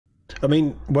I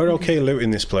mean, we're okay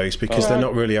looting this place because they're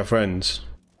not really our friends.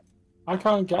 I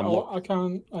can't get out. I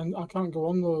can't go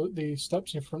on the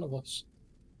steps in front of us.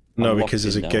 No, because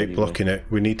there's a gate blocking it.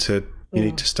 We need to. You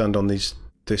need to stand on this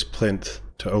plinth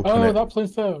to open it. Oh, that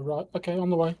plinth there, right? Okay, on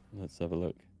the way. Let's have a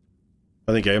look.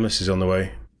 I think Aimless is on the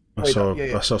way. I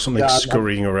saw something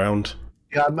scurrying around.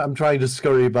 Yeah, I'm trying to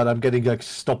scurry, but I'm getting like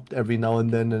stopped every now and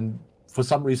then, and for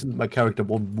some reason my character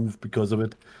won't move because of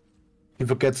it. He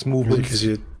forgets movement. Is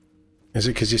it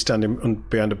because you're standing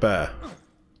behind a bear?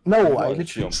 No, I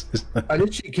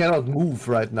literally cannot move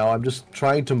right now. I'm just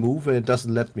trying to move and it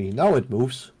doesn't let me. Now it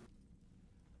moves.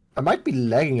 I might be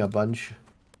lagging a bunch.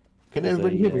 Can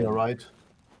everybody hear me alright?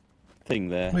 Thing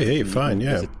there. Oh, yeah, you're fine,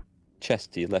 yeah. There's a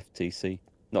chest to your left, TC.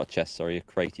 Not a chest, sorry, a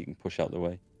crate you can push out the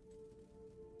way.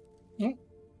 Yeah.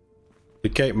 The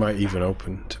gate might even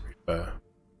open, to be fair.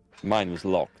 Mine was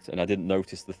locked, and I didn't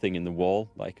notice the thing in the wall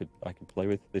that I could play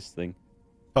with, this thing.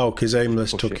 Oh, because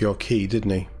Aimless took your key,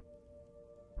 didn't he?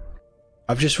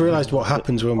 I've just realised what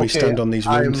happens when we stand on these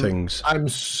room things. I'm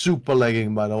super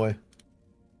lagging, by the way.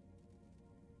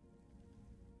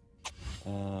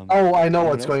 Oh, I know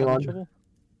what's going on.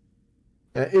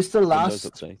 Is the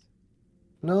last...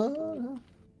 No.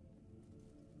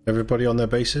 Everybody on their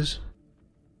bases?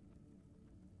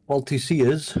 Well, TC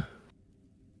is.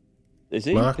 Is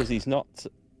he? Because he's not...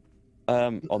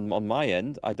 on my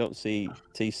end, I don't see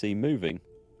TC moving.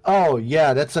 Oh,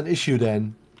 yeah, that's an issue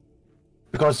then.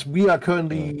 Because we are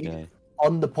currently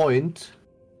on the point.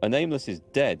 And Aimless is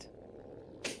dead.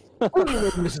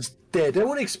 Aimless is dead. I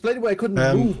would explain why I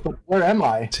couldn't move, but where am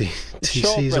I?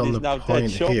 TC's on the now point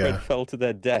dead. Shortbread here. fell to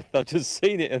their death. I've just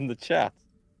seen it in the chat.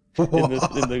 In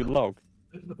the log.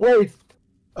 Wait.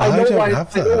 I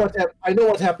know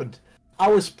what happened. I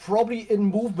was probably in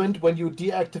movement when you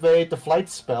deactivate the flight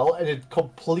spell, and it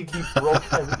completely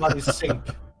broke everybody's sync.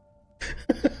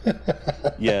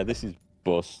 Yeah, this is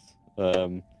bust.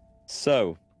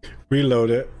 So reload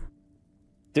it.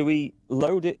 Do we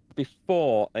load it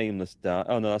before Aimless died?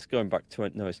 Oh no, that's going back to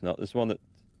it. No, it's not. There's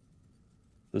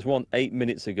one 8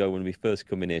 minutes ago when we first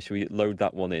come in here. Should we load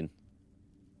that one in?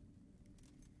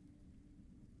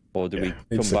 Or do we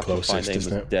come back and find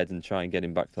Aimless dead and try and get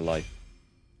him back to life?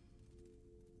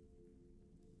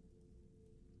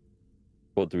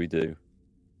 What do we do?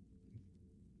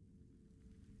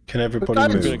 Can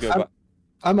everybody move?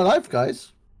 I'm alive,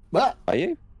 guys. What? Are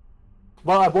you?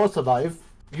 Well, I was alive.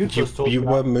 You just told me. You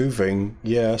were moving.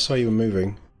 Yeah, I saw you were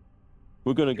moving.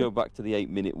 We're going to go back to the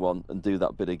 8-minute one and do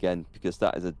that bit again, because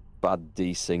that is a bad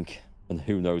desync, and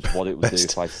who knows what it would do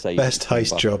if I saved it. Best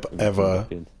heist job ever.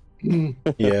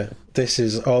 Yeah, this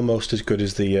is almost as good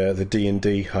as the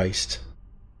D&D heist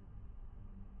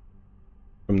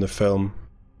from the film.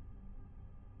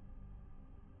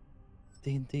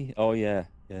 D&D? Oh yeah,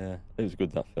 yeah. It was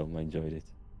good, that film. I enjoyed it.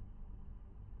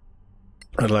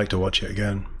 I'd like to watch it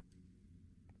again.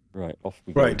 Right, off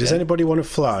we go. Right, does anybody want to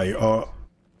fly or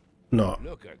not?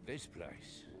 Look at this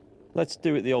place. Let's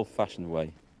do it the old-fashioned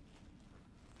way.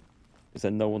 Because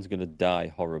then no one's going to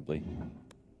die horribly.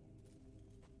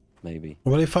 Maybe.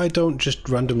 Well, if I don't just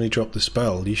randomly drop the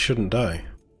spell, you shouldn't die.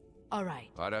 All right.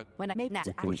 When I made that,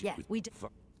 yes, we did.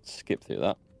 Skip through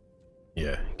that.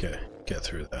 Yeah, get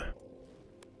through there.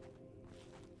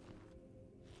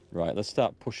 Right, let's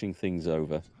start pushing things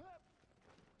over.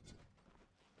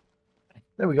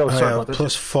 There we go. Sorry about this.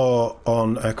 +4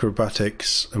 on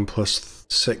acrobatics and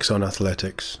 +6 on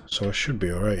athletics, so I should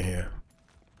be alright here.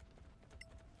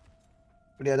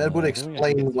 Yeah, that would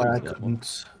explain why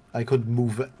I couldn't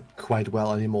move quite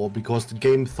well anymore, because the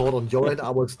game thought on your end I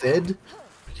was dead.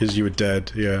 Because you were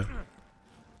dead, yeah.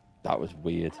 That was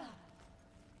weird.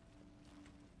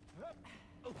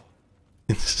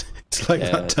 It's like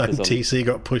that time TC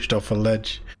got pushed off a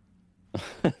ledge.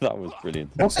 That was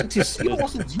brilliant. Was it TC or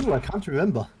was it you? I can't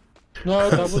remember. No,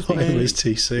 that was me. It was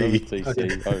TC. That was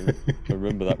TC. I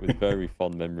remember that with very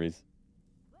fond memories.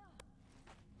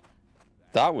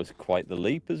 That was quite the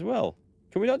leap as well.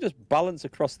 Can we not just balance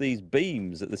across these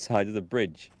beams at the side of the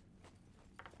bridge?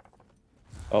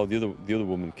 Oh, the other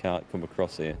woman can't come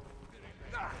across here.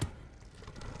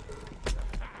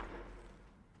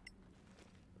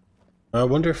 I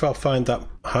wonder if I'll find that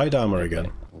hide armor again.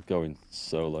 I'm going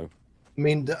solo. I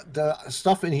mean, the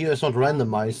stuff in here is not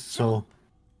randomized, so...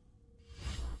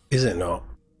 Is it not?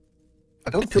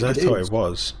 I don't think it is. Because I thought it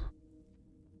was.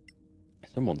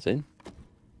 Someone's in.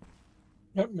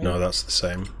 Yep, no, that's the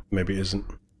same. Maybe it isn't.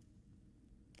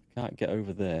 Can't get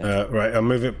over there. Right, I'm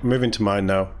moving to mine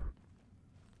now.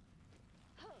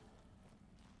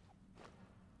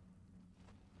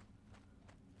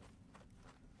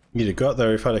 You'd have got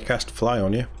there if I'd have cast fly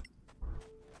on you.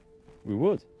 We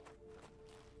would.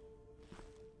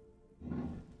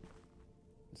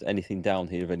 anything down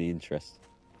here of any interest?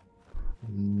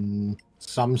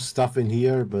 Some stuff in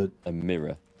here, but a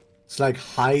mirror. It's like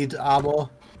hide armor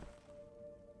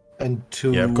and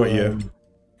two. Yeah, I've got you.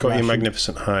 Got your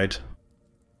magnificent hide.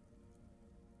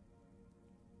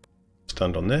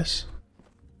 Stand on this.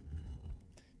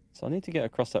 So I need to get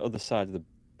across that other side of the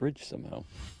bridge somehow.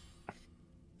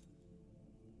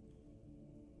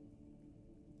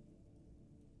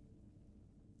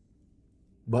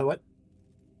 What?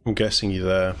 I'm guessing you're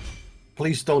there.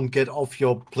 Please don't get off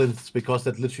your plinths because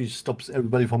that literally stops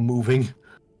everybody from moving.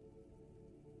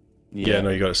 Yeah, no,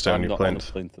 you got to stay on your plinth. I'm not on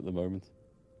a plinth at the moment.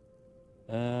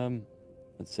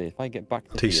 Let's see if I get back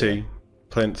to TC, here.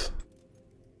 plinth.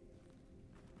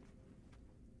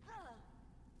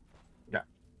 Yeah.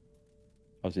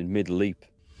 I was in mid leap.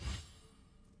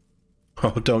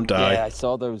 Oh, don't die. Yeah, I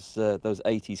saw those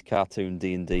 80s cartoon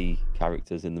D&D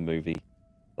characters in the movie.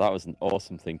 That was an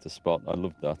awesome thing to spot. I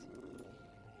loved that.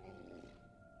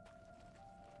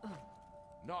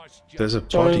 There's a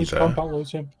body there.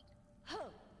 Lose him.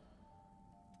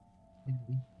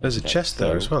 There's a chest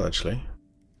there as well, actually.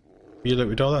 You look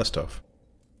with all that stuff.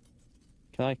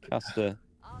 Can I cast a...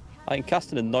 I can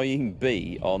cast an annoying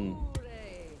bee on...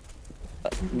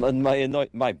 And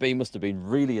my bee must have been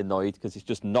really annoyed because it's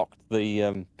just knocked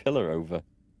the pillar over.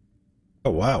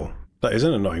 Oh, wow. That is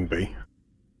an annoying bee.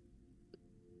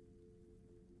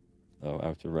 Oh,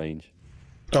 out of range.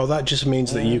 Oh, that just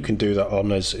means that you can do that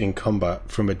on us in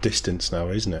combat from a distance now,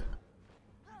 isn't it?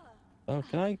 Oh,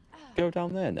 can I go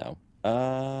down there now?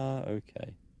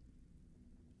 Okay.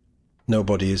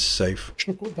 Nobody is safe.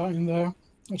 Should put that in there.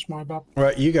 That's my bad.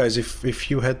 Right, you guys,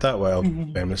 if you head that way,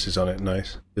 Aimless is on it,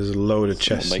 nice. There's a load of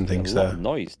chests and things there. A lot of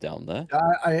noise down there.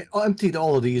 I emptied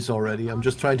all of these already. I'm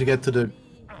just trying to get to the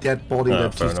dead body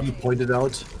that TC pointed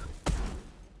out.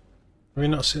 Have you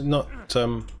not seen,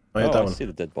 I had that I one. see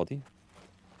the dead body.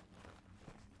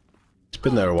 It's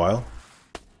been there a while.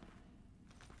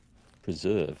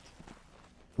 Preserved.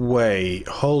 Wait,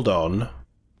 hold on.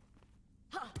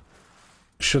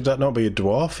 Should that not be a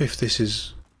dwarf if this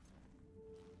is...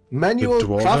 Manual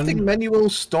crafting manual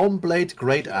Stormblade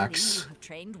Great Axe.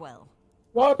 Trained well.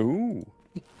 What? Ooh.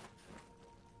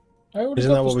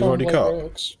 Isn't that what we've already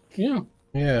got? Yeah.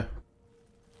 Yeah.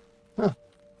 Huh.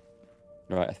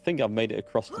 Right, I think I've made it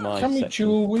across to my Can we section.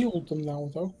 dual wield them now,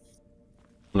 though?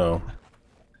 No.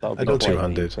 That would be Not quite an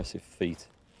two-handed. impressive feat.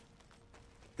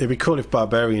 It'd be cool if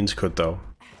barbarians could, though.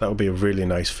 That would be a really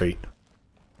nice feat.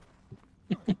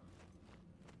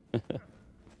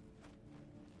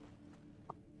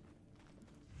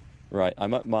 Right,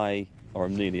 I'm at my... or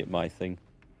I'm nearly at my thing.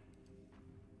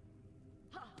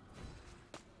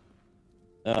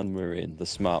 And we're in the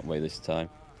smart way this time.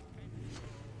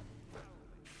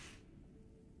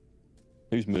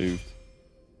 Who's moved?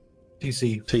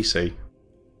 TC. TC.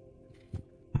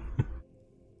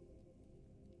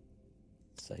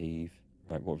 Save.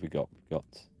 Right, what have we got? We've got...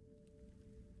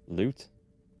 loot.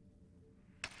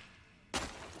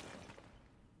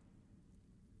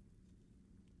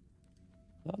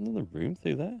 Is that another room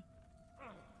through there?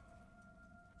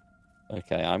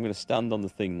 Okay, I'm going to stand on the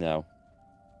thing now.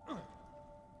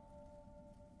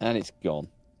 And it's gone.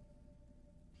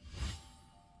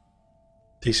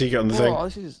 TC, get on the thing. Oh,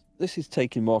 this is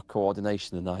taking more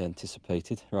coordination than I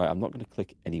anticipated. Right, I'm not going to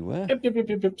click anywhere.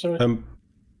 Yep, sorry.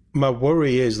 My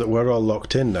worry is that we're all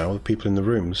locked in now, the people in the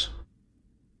rooms.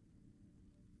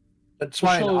 That's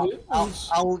fine.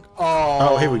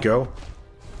 Oh, here we go.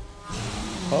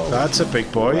 Oh, that's a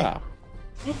big boy. Wow.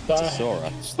 What the It's a Sora.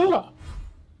 heck is that?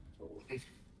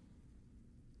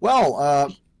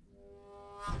 Well,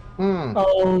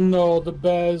 Oh no, the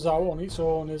bear's out on its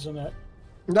own, isn't it?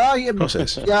 No, yeah, Of course it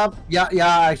is. yeah,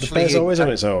 actually. The bear's always on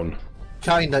its own.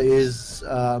 Kinda is.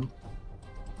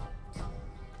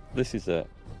 This is a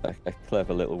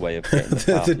clever little way of getting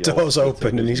The door's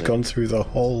open and he's gone through the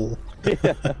hole.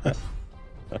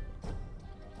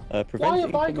 Why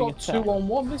have I got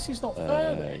 2-on-1? This is not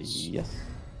fair, this. Yes.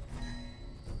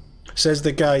 Says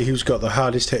the guy who's got the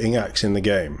hardest hitting axe in the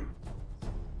game.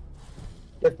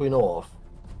 If we know of.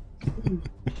 I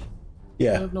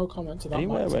Yeah. have no comment to that.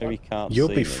 Anywhere where he can't You'll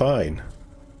see be me. fine.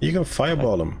 You can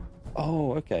fireball him.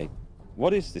 Oh, okay.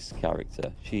 What is this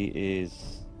character? She's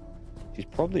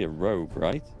probably a rogue,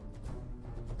 right?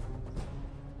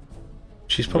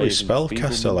 She's probably Raven,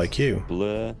 spellcaster Feeblement, like you.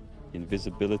 Blur,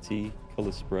 invisibility,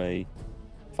 color spray,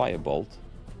 firebolt.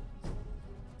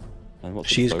 And what's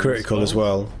the She's bonus critical spell? as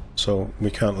well, so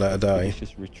we can't let her die.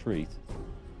 Vicious retreat.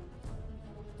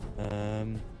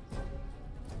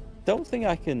 Don't think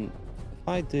I can. If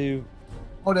I do.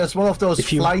 Oh, there's one of those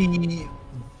If you- fly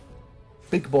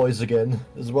big boys again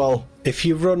as well. If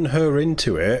you run her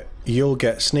into it, you'll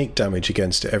get sneak damage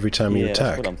against it every time you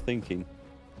attack. That's what I'm thinking.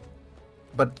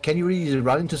 But can you really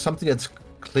run into something that's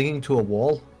clinging to a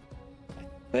wall? I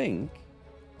think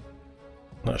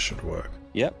that should work.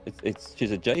 Yep,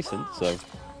 she's adjacent, so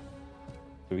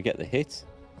do we get the hit?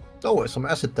 Oh, some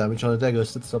acid damage on the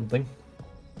daggers. That's something.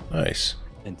 Nice.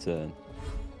 In turn.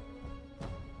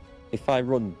 If I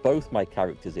run both my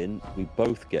characters in, we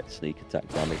both get sneak attack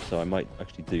damage, so I might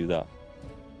actually do that.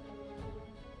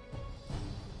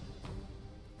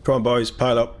 Come on, boys,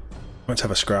 pile up. Let's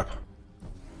have a scrap.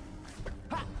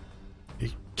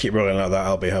 You keep rolling like that,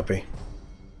 I'll be happy.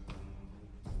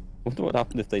 Wonder what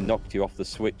happened if they knocked you off the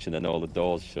switch and then all the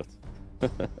doors shut.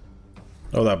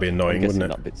 Oh, that'd be annoying, wouldn't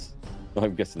it?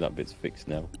 I'm guessing that bit's fixed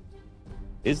now.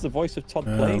 Is the voice of Todd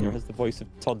playing, or has the voice of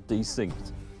Todd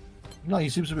desynced? No, he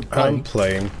seems to be playing. I'm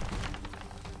playing.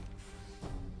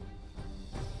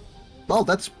 Well,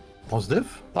 that's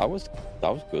positive. That was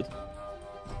good.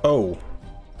 Oh.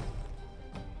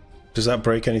 Does that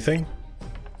break anything?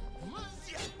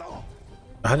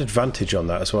 I had advantage on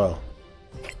that as well.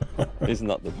 Isn't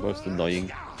that the most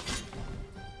annoying?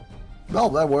 Well,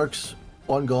 that works.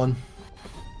 One gone.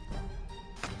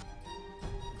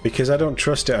 Because I don't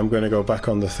trust it, I'm going to go back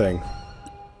on the thing.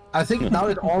 I think now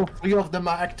that all 3 of them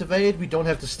are activated, we don't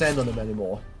have to stand on them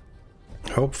anymore.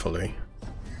 Hopefully.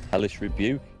 Hellish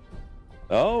Rebuke.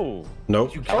 Oh.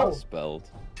 Nope. You counterspelled.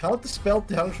 Counterspelled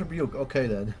the Hellish Rebuke. Okay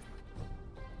then.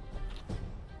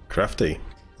 Crafty.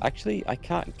 Actually, I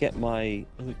can't get my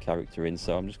other character in,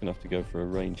 so I'm just going to have to go for a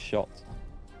ranged shot.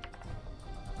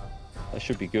 That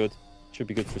should be good. Should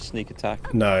be good for a sneak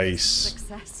attack. Nice.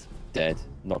 Success. Dead.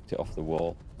 Knocked it off the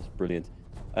wall. That's brilliant.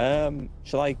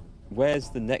 Shall I... Where's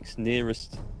the next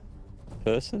nearest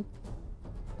person?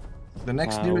 The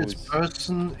next nearest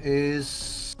person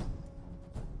is...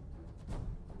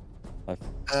 I've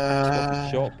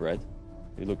spotted Shortbread.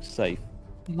 He looks safe.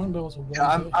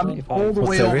 Yeah, I'm all the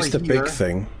way there over is the here. big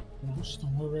thing.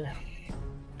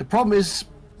 The problem is...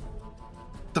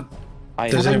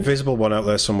 There's an invisible one out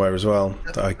there somewhere as well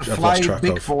that I've lost track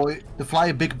of. The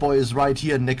fly big boy is right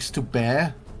here next to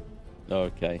Bear.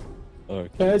 Okay.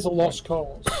 Bear's a lost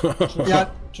cause.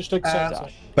 Just accept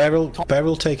it. Bear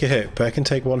will take a hit. Bear can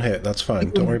take 1 hit. That's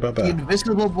fine. Don't worry about Bear. The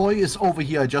invisible boy is over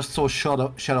here. I just saw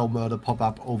Shadow Murder pop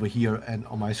up over here and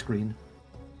on my screen.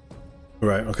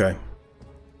 Right. Okay.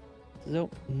 I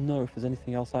don't know if there's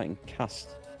anything else I can cast.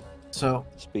 So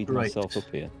speed myself up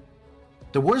here.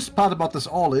 The worst part about this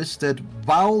all is that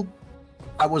while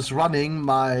I was running,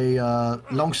 my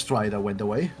long strider went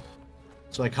away,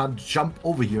 so I can't jump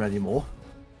over here anymore.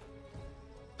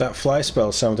 That fly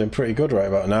spell's sounding pretty good right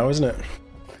about now, isn't it?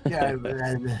 Yeah,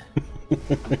 man.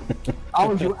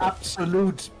 Oh, you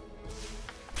absolute...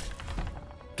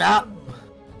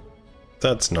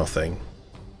 That's nothing.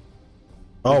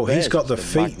 Oh, he's got the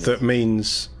feat that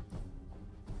means...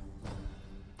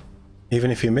 Even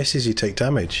if he misses, you take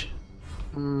damage.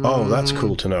 Oh, that's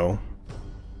cool to know.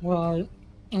 Right.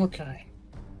 Okay.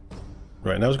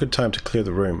 Right, now's a good time to clear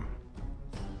the room.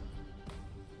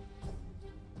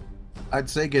 I'd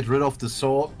say get rid of the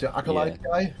sword, the acolyte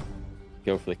guy.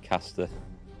 Go for the caster.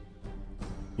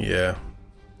 Yeah.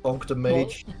 Bonk the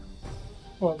mage.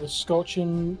 What, the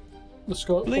scorching... The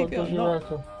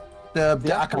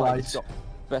acolyte.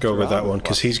 Go with that one,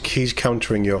 because he's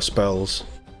countering your spells.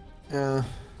 Yeah.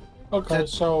 Okay,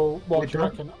 so what do you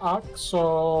reckon? Axe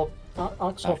or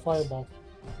fireball?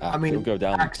 I mean, it'll go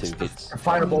down to 2 hits. A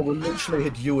fireball will literally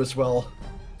hit you as well.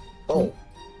 Oh.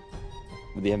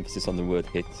 With the emphasis on the word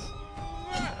hits.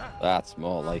 That's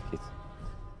more like it.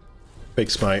 Big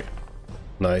smite.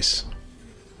 Nice.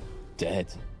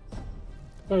 Dead.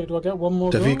 Wait, do I get one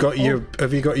more? Have you got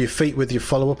your feet with your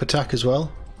follow-up attack as well?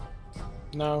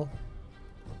 No.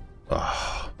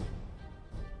 Oh.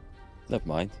 Never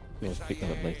mind. We'll pick that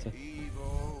up later.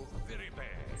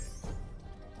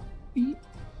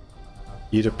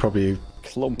 You'd have probably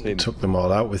took them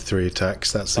all out with 3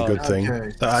 attacks. That's the good thing.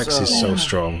 The axe is so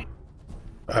strong.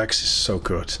 The axe is so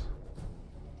good.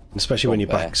 Especially when your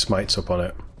back smites up on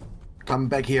it. Come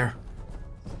back here.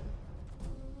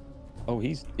 Oh,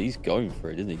 he's going for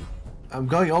it, isn't he? I'm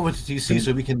going over to TC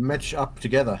so we can match up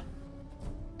together.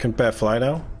 Can Bear fly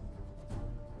now?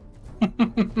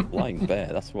 Flying Bear,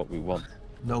 that's what we want.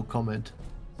 No comment.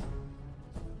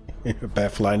 Bear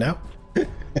fly now?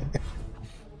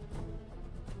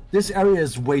 This area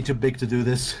is way too big to do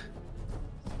this.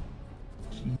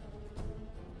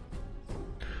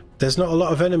 There's not a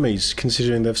lot of enemies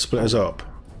considering they've split us up.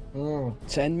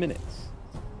 10 minutes.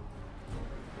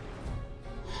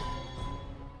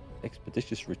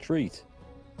 Expeditious retreat.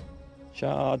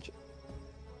 Charge.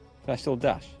 Can I still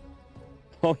dash?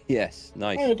 Oh yes,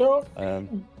 nice. Hey, dog. Have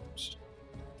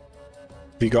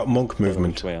you got monk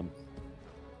movement? Well,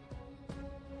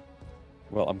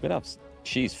 I'm gonna have.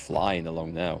 She's flying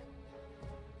along now.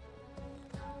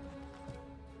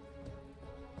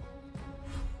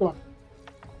 Come on.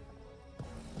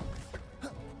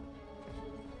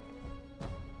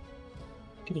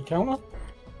 Can you counter?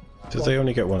 Do they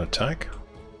only get one attack?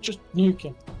 Just nuke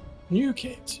it. Nuke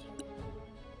it.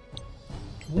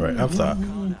 Right, have that.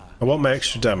 I want my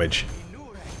extra damage.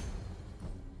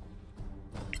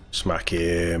 Smack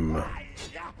him.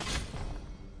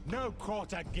 No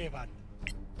quarter given.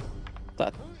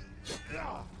 That.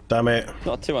 Damn it.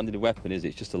 Not a two-handed weapon, is it?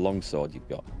 It's just a longsword you've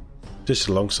got. Just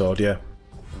a longsword, yeah.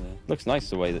 Looks nice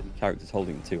the way that the character's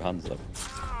holding the two hands though.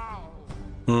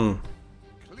 Hmm.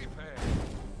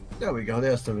 There we go,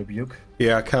 there's the rebuke.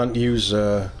 Yeah, I can't use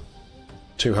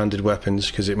two-handed weapons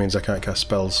because it means I can't cast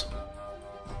spells.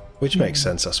 Which makes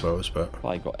sense, I suppose, but... Have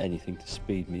I got anything to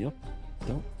speed me up?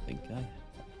 Don't think I have.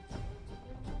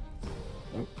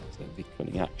 Nope, so it'd be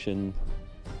cunning action.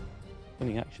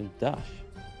 Cunning action dash.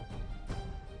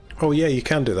 Oh yeah, you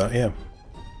can do that, yeah.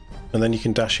 And then you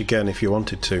can dash again if you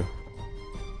wanted to.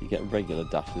 You get a regular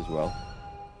dash as well.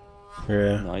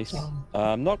 Yeah. Nice.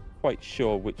 I'm not quite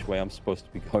sure which way I'm supposed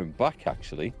to be going back,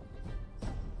 actually.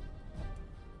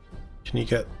 Can you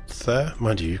get there?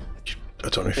 Mind you, I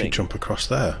don't know if you jump across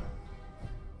there.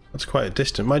 That's quite a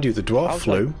distance. Mind you, the dwarf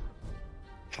flew.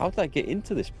 How did I get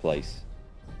into this place?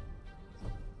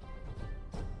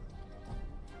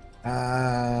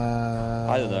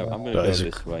 I don't know. I'm going to go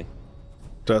this way.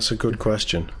 That's a good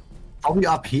question. Are we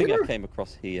up here? I think I came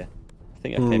across here.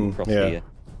 Here.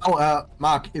 Oh,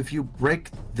 Mark, if you break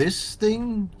this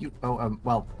thing, you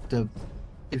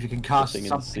if you can cast something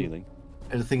something in the ceiling.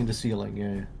 The thing in the ceiling,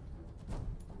 yeah.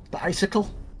 The icicle?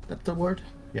 That's the word?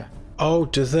 Yeah. Oh,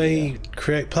 do they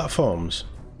create platforms?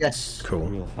 Yes. Cool.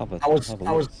 We'll have a,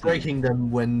 I was breaking them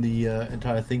when the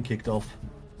entire thing kicked off.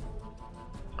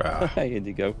 Hey,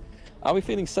 Indigo. Are we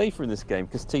feeling safer in this game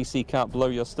because TC can't blow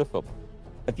your stuff up?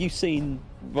 Have you seen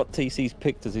what TC's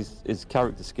picked as his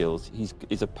character skills?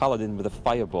 He's a paladin with a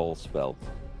fireball spell.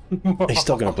 He's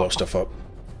still going to blow stuff up.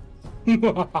 He's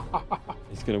going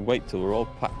to wait till we're all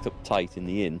packed up tight in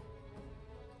the inn.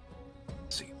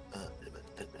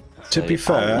 To be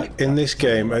fair, in this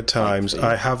game, at times,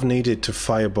 I have needed to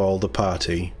fireball the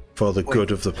party for the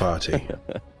good of the party.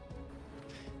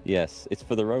 Yes, it's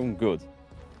for their own good.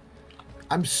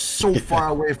 I'm so far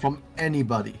away from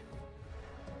anybody.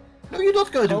 No, you're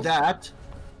not going to do that.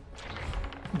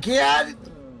 Get it.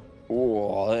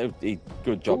 Oh,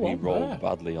 good job he rolled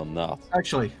badly on that.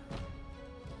 Actually.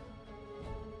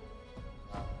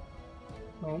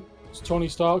 Oh, it's Tony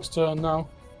Stark's turn now.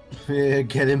 Yeah,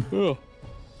 get him. Oh.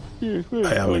 Yeah,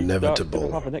 I am inevitable.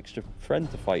 We'll have an extra friend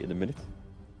to fight in a minute.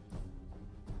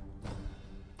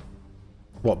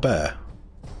 What, bear?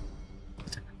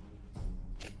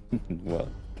 Well,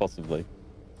 possibly.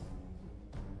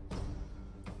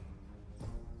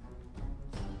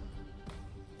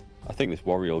 I think this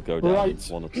warrior will go down with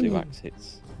 1 or 2 axe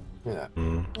hits. Yeah.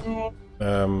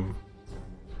 Let's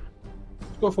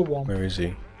go for 1. Where is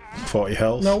he? 40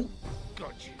 health? No.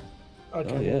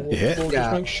 Okay, we'll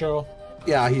just make sure.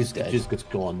 Yeah, he's just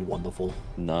gone. Wonderful.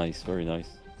 Nice, very nice.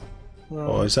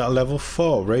 Oh, is that level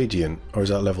 4 radiant, or is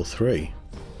that level 3?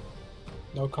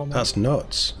 No comment. That's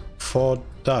nuts. 4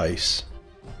 dice.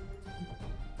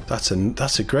 That's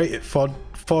a great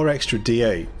 4 extra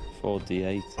D8.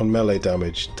 4d8 on melee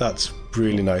damage. That's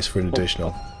really nice for an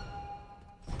additional.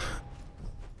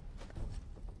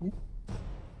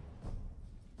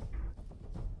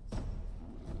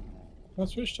 I'll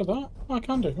switch to that. I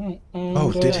can do, right. And,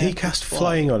 oh, did he cast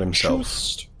flying on himself?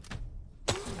 Just...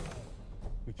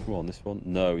 Which one? This one?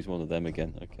 No, he's one of them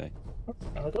again. Okay.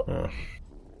 There we go. Oh.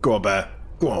 Go on, bear.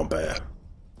 Go on, bear.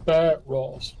 Bear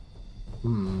rolls.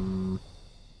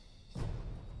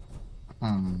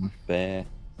 Bear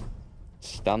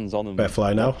stands on and bear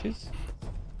fly now. watches.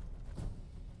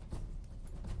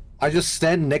 I just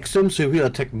stand next to him so he'll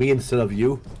attack me instead of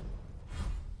you.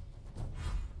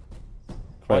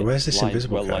 Right, where's this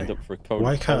invisible guy?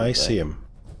 Why can't I see him?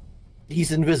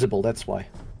 He's invisible, that's why.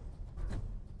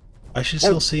 I should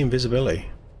still see invisibility.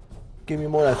 Give me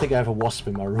more, I think I have a wasp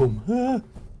in my room.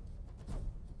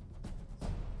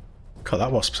 God,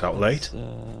 that wasp's out late.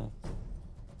 Can't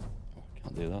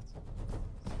do that.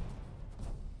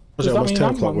 Was it almost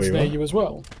 10 o'clock where you near were? you as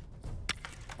well?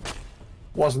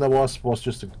 Wasn't a wasp, was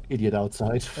just an idiot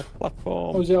outside.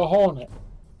 Platform. Or was it a hornet?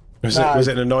 Was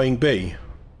it an annoying bee?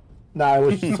 Nah, it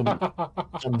was just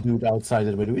some dude outside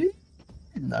that went,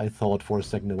 and I thought for a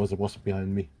second there was a wasp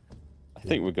behind me. I I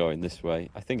think we're going this way.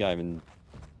 I think I even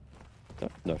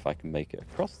don't know if I can make it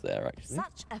across there, actually.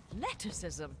 Such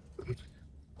athleticism.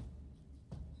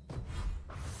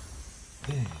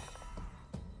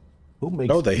 Who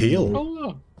makes they heal. Oh,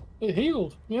 no. It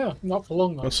healed. Yeah, not for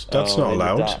long, though. That's not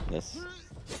allowed.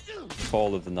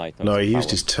 Fall of the night. No, he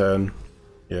used his turn.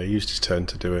 Yeah, he used his turn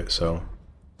to do it, so...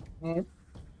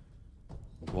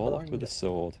 Warlock with a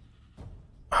sword.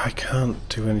 I can't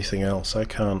do anything else. I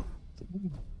can't...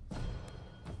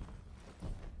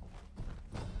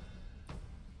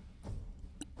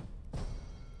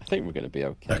 I think we're going to be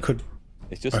okay. I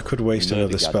could waste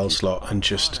another spell slot and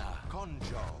just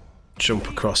jump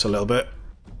across a little bit.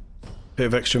 Bit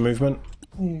of extra movement.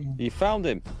 You found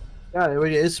him. Yeah, there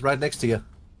he is, right next to you.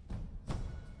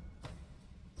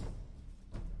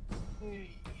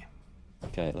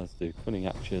 Okay, let's do cunning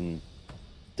action,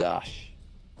 dash.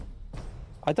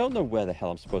 I don't know where the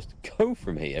hell I'm supposed to go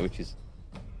from here, which is...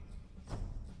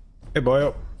 Hey, boy,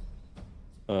 up.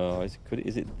 Oh, is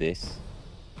it this?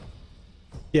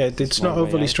 Yeah, it's not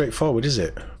overly straightforward, is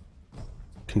it?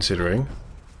 Considering.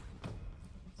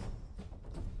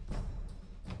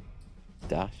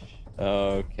 Dash.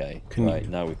 Okay. Right,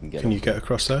 now we can get... Can you get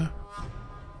across there?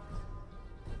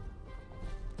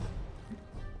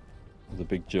 There's a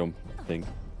big jump, I think.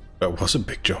 That was a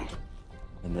big jump.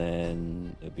 And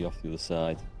then it'll be off the other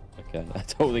side. Okay, I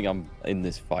don't think I'm in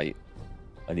this fight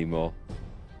anymore.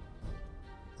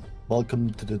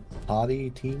 Welcome to the party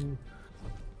team.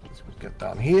 Let's get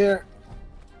down here.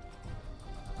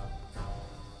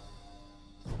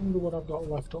 I wonder what I've got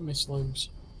left up my sleeves.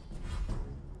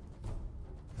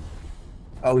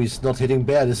 Oh, he's not hitting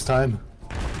bear this time.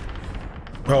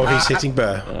 Oh, he's hitting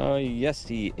bear. Oh, yes,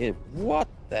 he is. What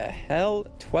the hell?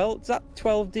 12? Is that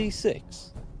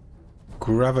 12d6?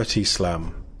 Gravity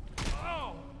slam.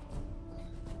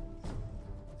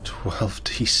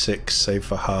 12d6 save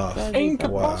for half.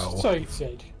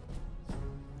 Incapacitated. Wow.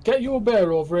 Get your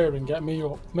bear over here and get me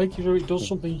up. Make sure it does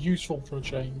something useful for a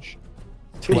change.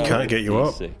 He can't get you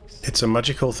up. It's a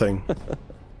magical thing.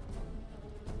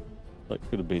 That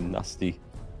could have been nasty.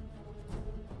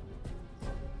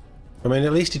 I mean,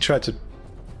 at least he tried to...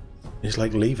 He's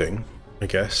like leaving, I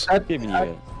guess. I'm giving you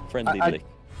a friendly lick.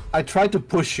 I tried to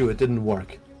push you, it didn't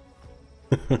work.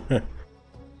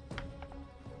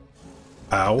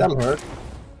 Ow. That'll hurt.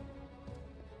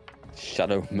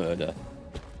 Shadow murder.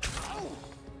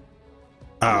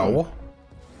 Ow.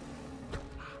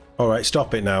 Alright,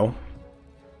 stop it now.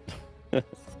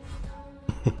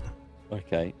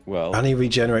 Okay, well... And he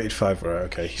regenerated 5. Right,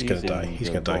 okay, he's gonna die. He's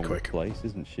gonna die quick. Place,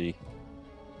 isn't she?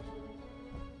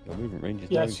 Your movement range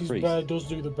is yes, his bear does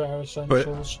do the bear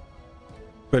essentials.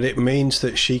 But it means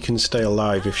that she can stay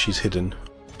alive if she's hidden.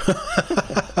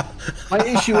 My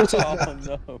issue is... Oh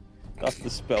no, that's the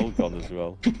spell gone as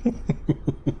well.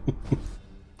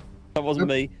 That wasn't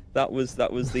me. That was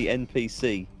the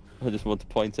NPC. I just want to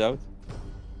point out.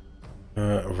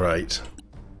 Right.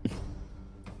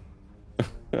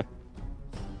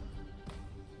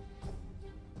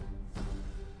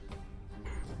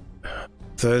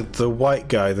 The white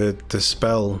guy, the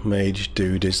spell mage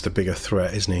dude, is the bigger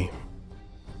threat, isn't he?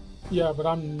 Yeah, but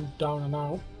I'm down and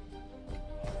out.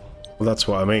 Well, that's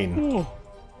what I mean. Oh.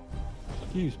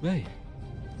 Excuse me.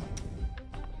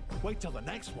 Wait till the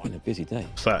next one. Been a busy day.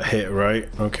 Is that hit right?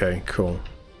 Okay, cool.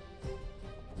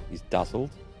 He's dazzled.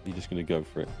 You're just gonna go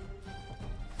for it.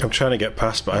 I'm trying to get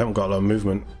past, but I haven't got a lot of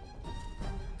movement.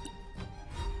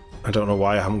 I don't know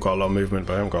why I haven't got a lot of movement,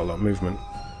 but I haven't got a lot of movement.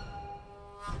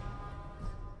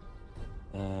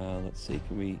 Let's see,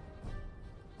 can we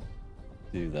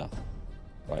do that?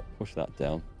 Right, push that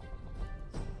down.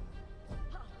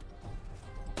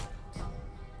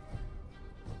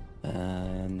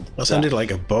 And that sounded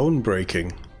like a bone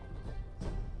breaking.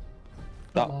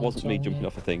 That wasn't me jumping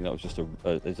off a thing, that was just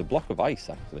there's a block of ice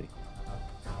actually.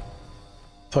 I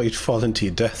thought you'd fall into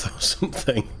your death or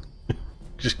something.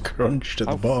 Just crunched at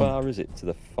the bottom. How far is it to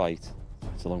the fight?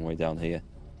 It's a long way down here.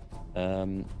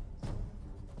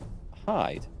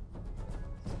 Hide.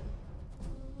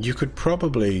 You could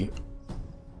probably...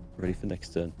 Ready for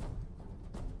next turn.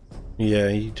 Yeah,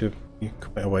 you're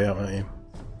quite a way out, aren't you?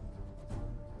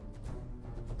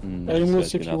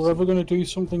 Aimless, if you're ever going to do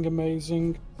something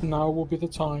amazing, now will be the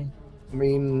time. I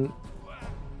mean...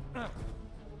 At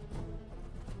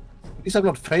least I'm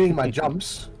not failing my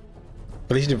jumps.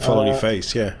 At least you didn't fall on your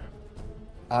face, yeah.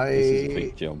 This is a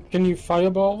big jump. Can you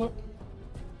fireball it?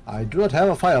 I do not have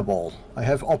a fireball. I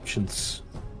have options.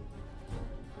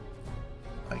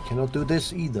 I cannot do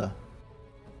this either.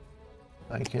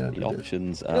 I cannot do the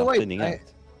options this. are thinning out.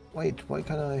 Wait, why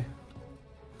can't I...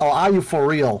 Oh, are you for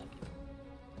real?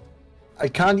 I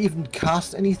can't even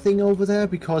cast anything over there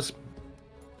because...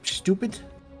 Stupid.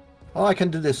 Oh, I can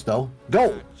do this though.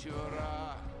 Go!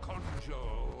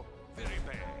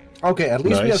 Okay, at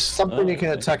least we have something that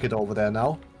can attack it over there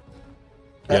now.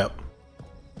 Yep.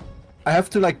 I have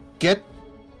to like get...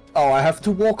 Oh, I have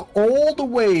to walk all the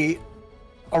way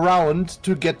around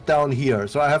to get down here.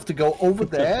 So I have to go over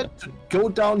there, to go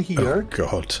down here. Oh,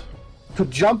 God. To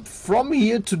jump from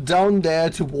here to down there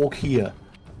to walk here.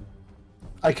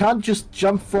 I can't just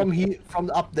jump from here,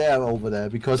 from up there over there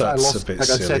because That's I lost, like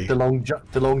silly. I said,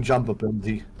 the long jump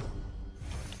ability.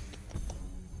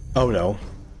 Oh no.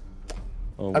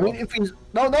 I mean, if he's...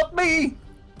 No, not me!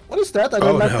 What is that? I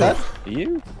don't like that.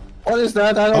 You? What is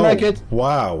that? I don't like it.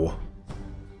 Wow.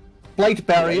 Blade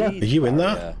barrier. Are you in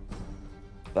that?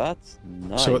 That's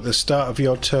nice. So at the start of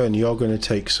your turn, you're going to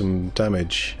take some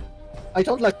damage. I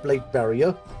don't like blade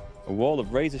barrier. A wall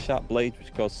of razor-sharp blades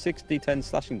which cause 6d10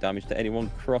 slashing damage to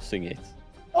anyone crossing it.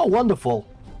 Oh, wonderful.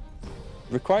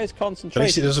 Requires concentration, At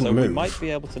least it doesn't so move. we might be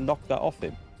able to knock that off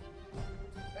him.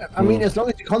 I mean, as long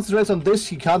as he concentrates on this,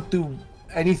 he can't do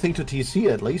anything to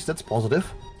TC at least. That's positive.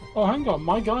 Oh, hang on.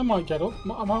 My guy might get up.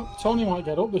 Tony might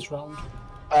get up this round.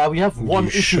 We have one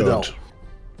issue, though.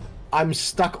 I'm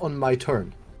stuck on my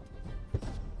turn.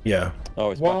 Yeah.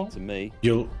 Oh, it's back to me.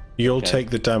 You'll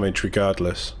take the damage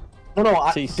regardless. No,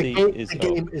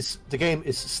 the game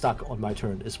is stuck on my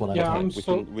turn. Is what yeah, I'm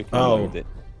saying. We can load it.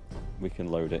 We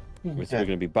can load it. We're going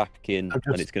to be back in,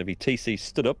 and it's going to be TC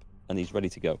stood up, and he's ready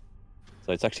to go.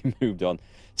 So it's actually moved on.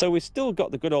 So we've still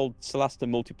got the good old Solasta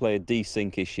multiplayer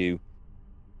desync issue.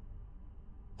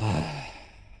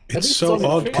 It's so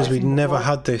odd because we never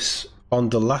had this on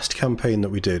the last campaign that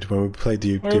we did when we played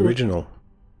the original.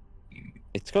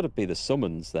 It's got to be the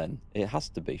summons then. It has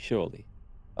to be, surely.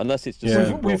 Unless it's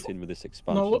just brought in with this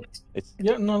expansion.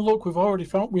 No, look, we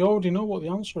already know what the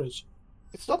answer is.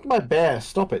 It's not my bear,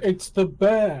 stop it. It's the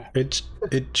bear.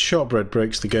 Shortbread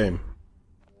breaks the game.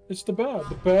 It's the bear.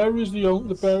 The bear is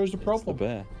the problem. The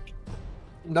bear.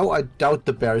 No, I doubt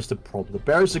the bear is the problem. The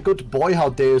bear is a good boy, how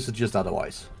dare you suggest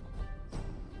otherwise?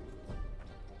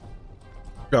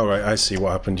 Alright, I see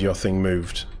what happened. Your thing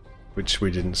moved, which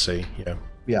we didn't see, yeah.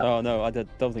 Oh no, I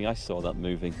don't think I saw that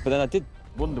moving. But then I did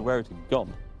wonder where it had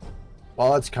gone.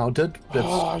 Well, that's counted.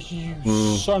 Oh,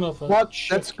 you son of a... What?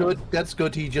 That's good. That's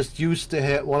good. He just used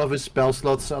one of his spell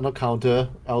slots on a counter,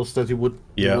 else that he would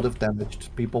have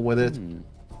damaged people with it. I'm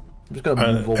just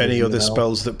gonna move over any other now.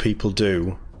 spells that people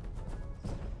do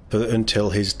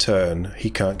until his turn, he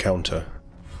can't counter.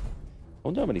 I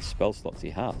wonder how many spell slots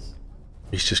he has.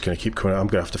 He's just going to keep coming out. I'm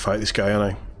going to have to fight this guy,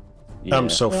 aren't I? Yeah. I'm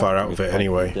so far out of it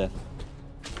anyway.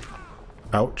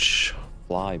 Ouch.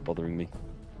 Fly bothering me.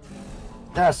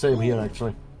 Yeah, same here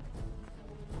actually.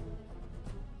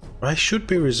 I should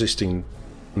be resisting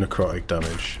necrotic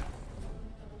damage.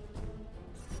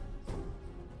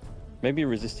 Maybe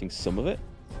resisting some of it?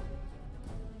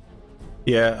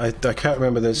 Yeah, I can't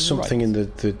remember. There's something in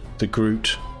the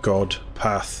Groot God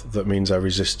path that means I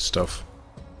resist stuff.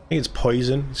 I think it's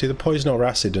poison. It's either poison or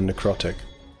acid and necrotic.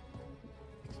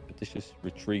 Expeditious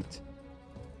retreat.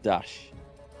 Dash.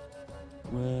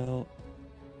 Well...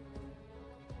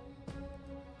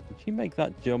 Can she make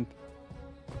that jump?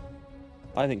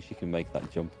 I think she can make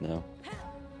that jump now.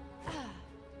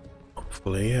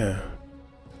 Hopefully, yeah.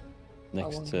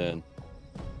 Next turn.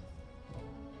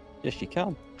 Yes, she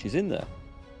can. She's in there.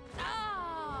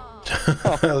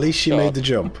 At least she made the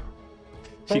jump.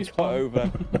 She got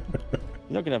over.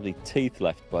 You're not going to have any teeth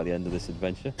left by the end of this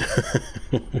adventure.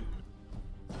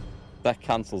 That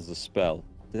cancels the spell.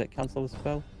 Did it cancel the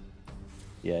spell?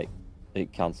 Yeah,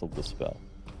 it cancelled the spell.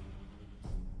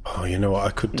 Oh, you know what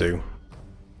I could do?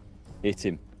 Hit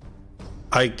him.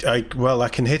 Well, I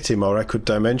can hit him, or I could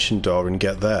dimension door and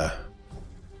get there.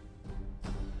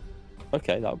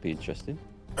 Okay, that would be interesting.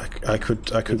 I could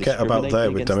get about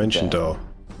there with dimension door.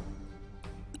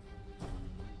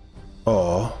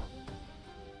 Or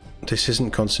this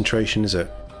isn't concentration, is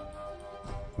it?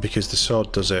 Because the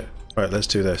sword does it. Right, let's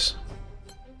do this.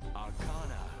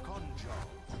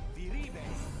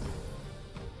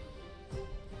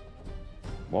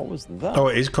 What was that? Oh,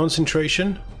 it is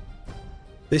concentration?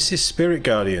 This is Spirit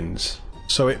Guardians.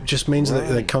 So it just means that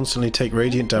they constantly take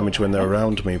radiant damage when they're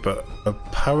around me, but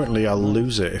apparently I'll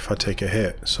lose it if I take a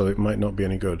hit, so it might not be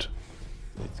any good.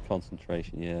 It's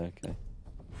concentration, yeah, okay.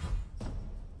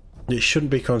 It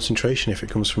shouldn't be concentration if it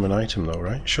comes from an item though,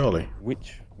 right? Surely.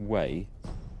 Which way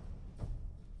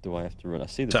do I have to run? I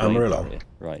see the to Amarillo. Here.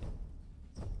 Right.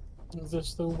 Is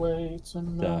this the way to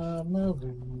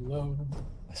Amarillo?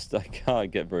 I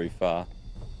can't get very far.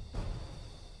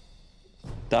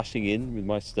 Dashing in with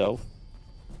my stealth.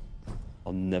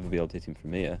 I'll never be able to hit him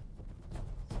from here.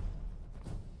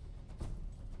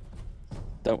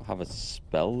 Don't have a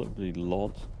spell that really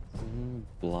launch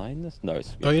blindness. No,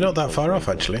 it's. Oh, you're not that far off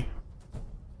actually.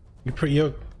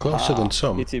 You're closer than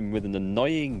some. Hit him with an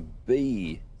annoying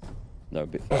bee. No, a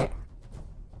bit far.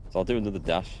 So I'll do another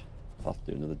dash. I'll have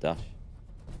to do another dash.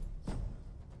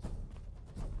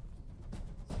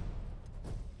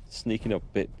 Sneaking up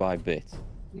bit by bit.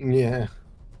 Yeah.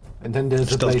 And then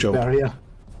there's a blade barrier.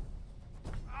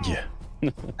 Yeah.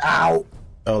 Ow!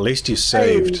 Oh, at least you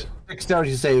saved. Hey,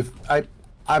 dexterity save.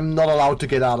 I'm not allowed to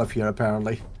get out of here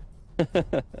apparently.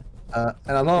 And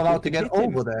I'm not allowed to get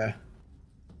over there.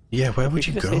 Yeah, where would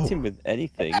you just go? Hit him with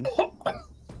anything,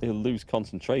 he'll lose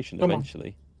concentration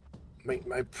eventually.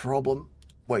 My problem.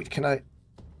 Wait, can I?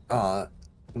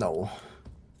 No.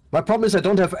 My problem is I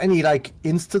don't have any like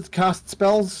instant cast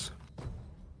spells.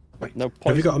 Wait, no.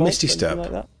 Have you got a Misty Step?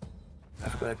 Like that?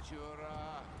 I've got.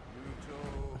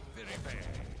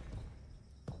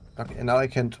 Okay, now I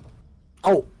can't.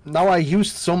 Oh, now I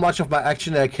used so much of my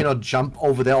action that I cannot jump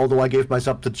over there. Although I gave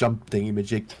myself the jump thingy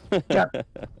magic. Yeah,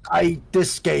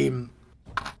 this game.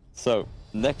 So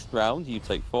next round, you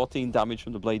take 14 damage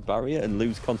from the blade barrier and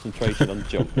lose concentration on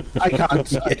jump. I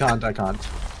can't.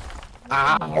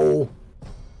 Ow!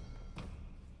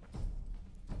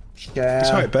 Yeah. It's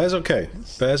alright, Bear's okay.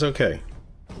 Bear's okay.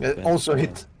 It also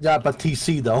hit. Yeah, but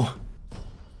TC though.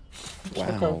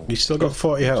 Wow. He's still got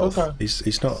 40 health. Okay.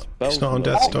 He's not on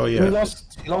death's door yet. He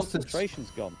lost his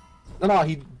concentration's gone. No,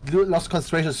 he lost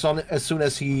concentration as soon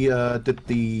as he did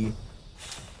the.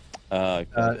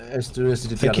 As soon as he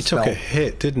did the I think he took a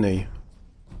hit, didn't he?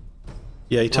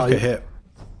 Yeah, he took a hit.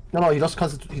 No, he lost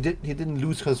concentration. He didn't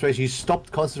lose concentration. He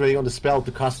stopped concentrating on the spell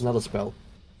to cast another spell.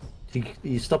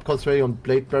 He stopped concentrating on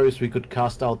blade barriers so he could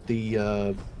cast out the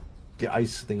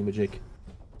ice thingamajig.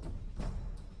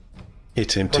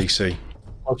 Hit him, TC.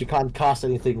 Well, you can't cast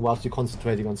anything whilst you're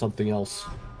concentrating on something else.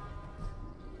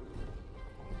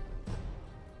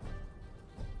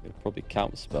 You'll probably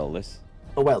counterspell this.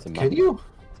 Oh well, can you?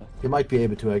 You might be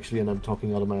able to actually, and I'm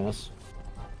talking out of my ass.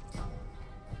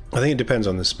 I think it depends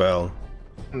on the spell.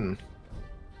 We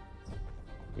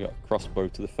got a crossbow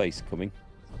to the face coming.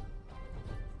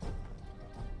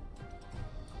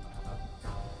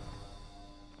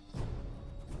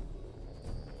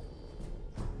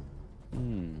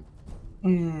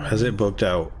 Has it bugged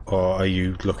out, or are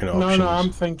you looking at options? No,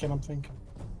 I'm thinking.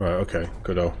 Right, okay,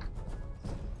 good.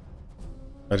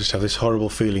 I just have this horrible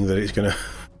feeling that it's gonna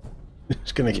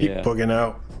keep bugging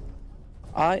out.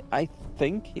 I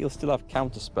think he'll still have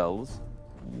counter spells,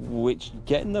 which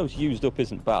getting those used up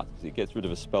isn't bad because it gets rid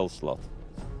of a spell slot.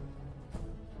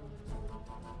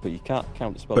 But you can't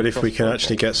counter spell. But if we can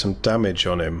actually get some damage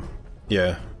on him,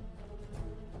 yeah.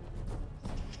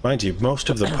 Mind you,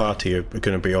 most of the party are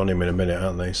going to be on him in a minute,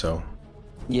 aren't they? So.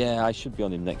 Yeah, I should be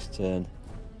on him next turn.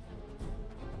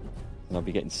 And I'll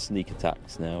be getting sneak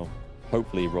attacks now.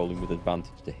 Hopefully rolling with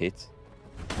advantage to hit.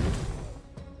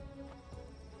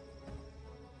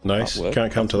 Nice.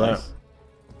 Can't counter that. Nice.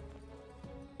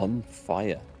 On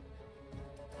fire.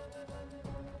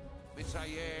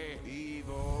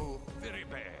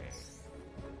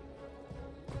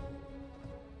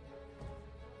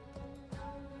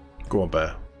 Go on,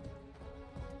 Bear.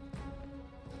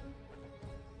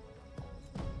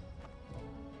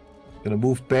 Gonna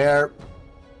move Bear.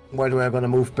 Where do I gonna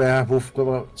move Bear?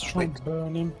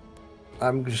 Burn him.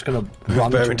 I'm just gonna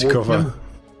run Bear into cover. Him.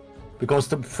 Because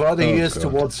the further he is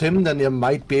towards him, then you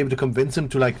might be able to convince him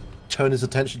to like turn his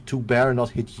attention to Bear and not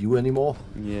hit you anymore.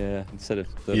 Yeah, instead of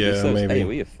the maybe.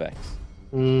 AoE effects.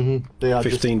 They are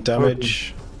 15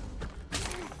 damage,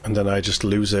 and then I just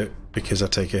lose it because I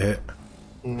take a hit.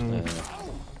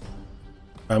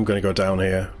 I'm gonna go down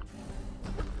here.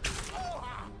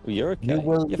 Well, you're okay.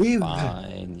 You're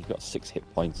fine. You've got 6 hit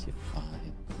points. You're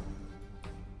fine.